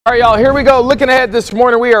All right, y'all, here we go. Looking ahead this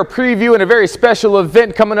morning, we are previewing a very special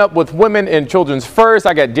event coming up with Women and Children's First.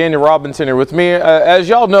 I got Daniel Robinson here with me. As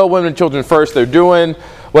y'all know, Women and Children First, they're doing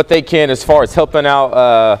what they can as far as helping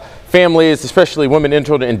out families, especially women and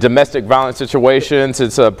children in domestic violence situations.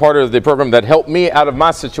 It's a part of the program that helped me out of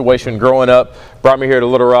my situation growing up, brought me here to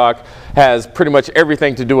Little Rock, has pretty much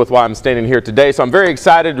everything to do with why I'm standing here today. So I'm very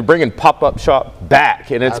excited to bring in Pop-Up Shop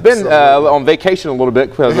back. And it's been on vacation a little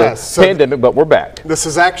bit because of the pandemic, but we're back. This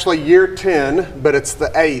is actually year 10, but it's the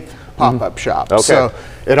 8th Pop-Up Shop. Okay. So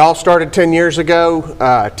it all started 10 years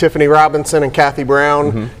ago. Tiffany Robinson and Kathy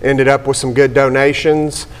Brown ended up with some good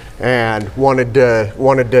donations and wanted to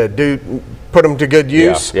put them to good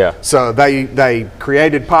use. So they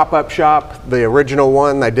created Pop-Up Shop. The original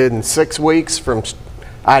one they did in 6 weeks from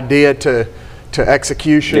idea to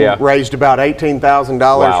execution. Raised about $18,000.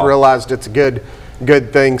 Wow. Realized it's a good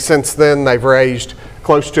thing. Since then they've raised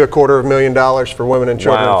close to $250,000 for Women and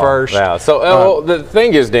Children First. Wow. So the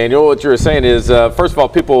thing is, Daniel, what you were saying is, first of all,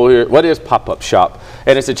 people here, what is Pop-Up Shop?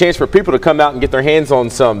 And it's a chance for people to come out and get their hands on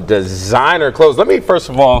some designer clothes. Let me first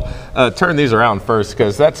of all turn these around first,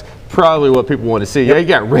 because that's probably what people want to see. Yeah, you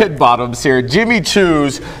got red bottoms here, Jimmy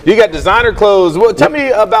Choo's, you got designer clothes. Well, tell me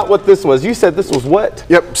about what this was. You said this was what?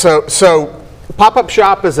 Yep. So Pop-Up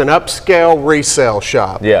Shop is an upscale resale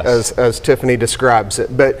shop, as Tiffany describes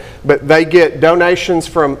it. But they get donations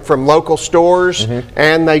from local stores,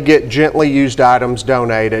 and they get gently used items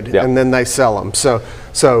donated, and then they sell them. So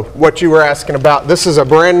what you were asking about, this is a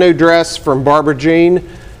brand new dress from Barbara Jean.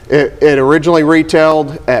 It originally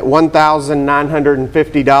retailed at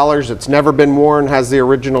 $1,950. It's never been worn, has the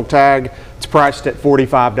original tag. It's priced at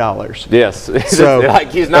 $45. Yes. So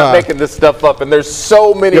like he's not making this stuff up, and there's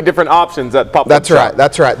so many different options at Pop-Up That's Shop. right.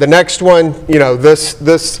 That's right. The next one, you know, this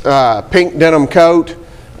pink denim coat,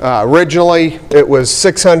 originally it was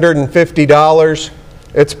 $650.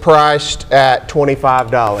 It's priced at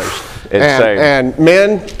 $25. And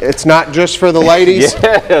men, it's not just for the ladies.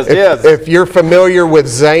 If you're familiar with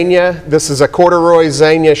Zegna, this is a corduroy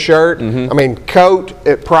Zegna shirt. I mean, coat,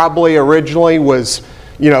 it probably originally was,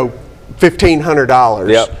 you know, $1,500.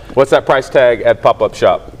 Yep. What's that price tag at Pop-Up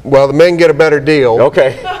Shop? Well, the men get a better deal.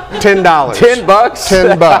 Okay. $10. $10?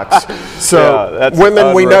 $10. So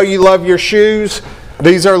women, we know you love your shoes.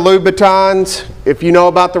 These are Louboutins. If you know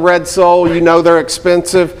about the red sole, you know they're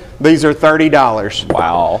expensive. These are $30.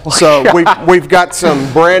 Wow. So we've got some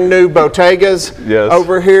brand new Bottegas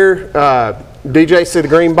over here. DJ, see the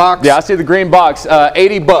green box? Yeah, I see the green box.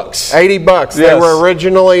 80 bucks. 80 bucks. They were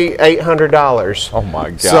originally $800. Oh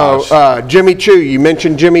my gosh. So Jimmy Choo, you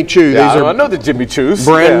mentioned Jimmy Choo. Yeah, these are, I know the Jimmy Choos.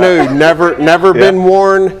 Brand new, never been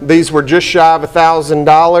worn. These were just shy of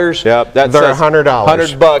 $1,000. Yep, they're $100.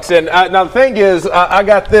 $100. And now the thing is, I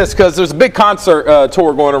got this because there's a big concert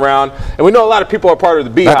tour going around, and we know a lot of people are part of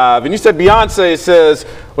the Beehive. And you said Beyonce says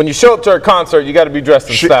when you show up to her concert, you got to be dressed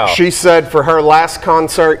in style. She said for her last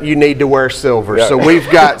concert, you need to wear silver. So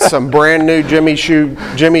we've got some brand new Jimmy Choo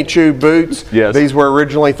boots. These were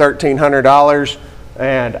originally $1,300,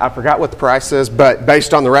 and I forgot what the price is, but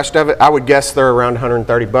based on the rest of it, I would guess they're around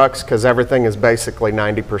 130 bucks because everything is basically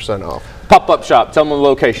 90% off. Pop-Up Shop, tell them the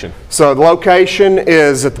location. So the location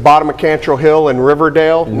is at the bottom of Cantrell Hill in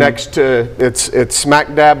Riverdale, next to, it's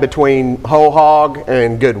smack dab between Whole Hog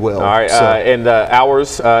and Goodwill. All right, and the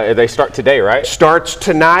hours, they start today, right? Starts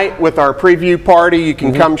tonight with our preview party. You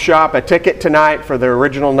can come shop. A ticket tonight for the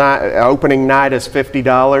original night, opening night is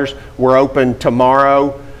 $50. We're open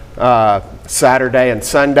tomorrow, Saturday and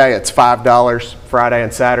Sunday. It's $5. Friday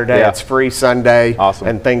and Saturday it's free. Sunday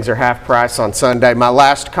and things are half price on Sunday. My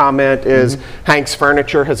last comment is Hank's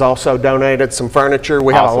Furniture has also donated some furniture.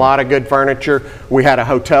 We have a lot of good furniture. We had a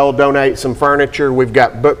hotel donate some furniture. We've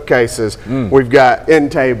got bookcases. We've got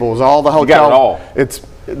end tables. All the hotel. You got it all.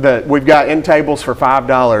 We've got end tables for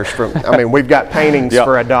 $5. I mean, we've got paintings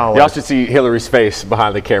for $1. Y'all should see Hillary's face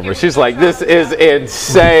behind the camera. She's like, this is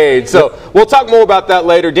insane. So we'll talk more about that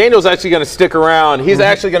later. Daniel's actually going to stick around. He's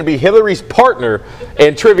actually going to be Hillary's partner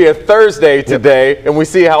in Trivia Thursday today, and we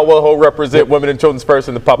see how well he'll represent Women and Children's First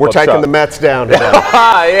in the Pop-Up Shop. We're taking the Mets down today.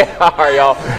 Yeah, all right, y'all.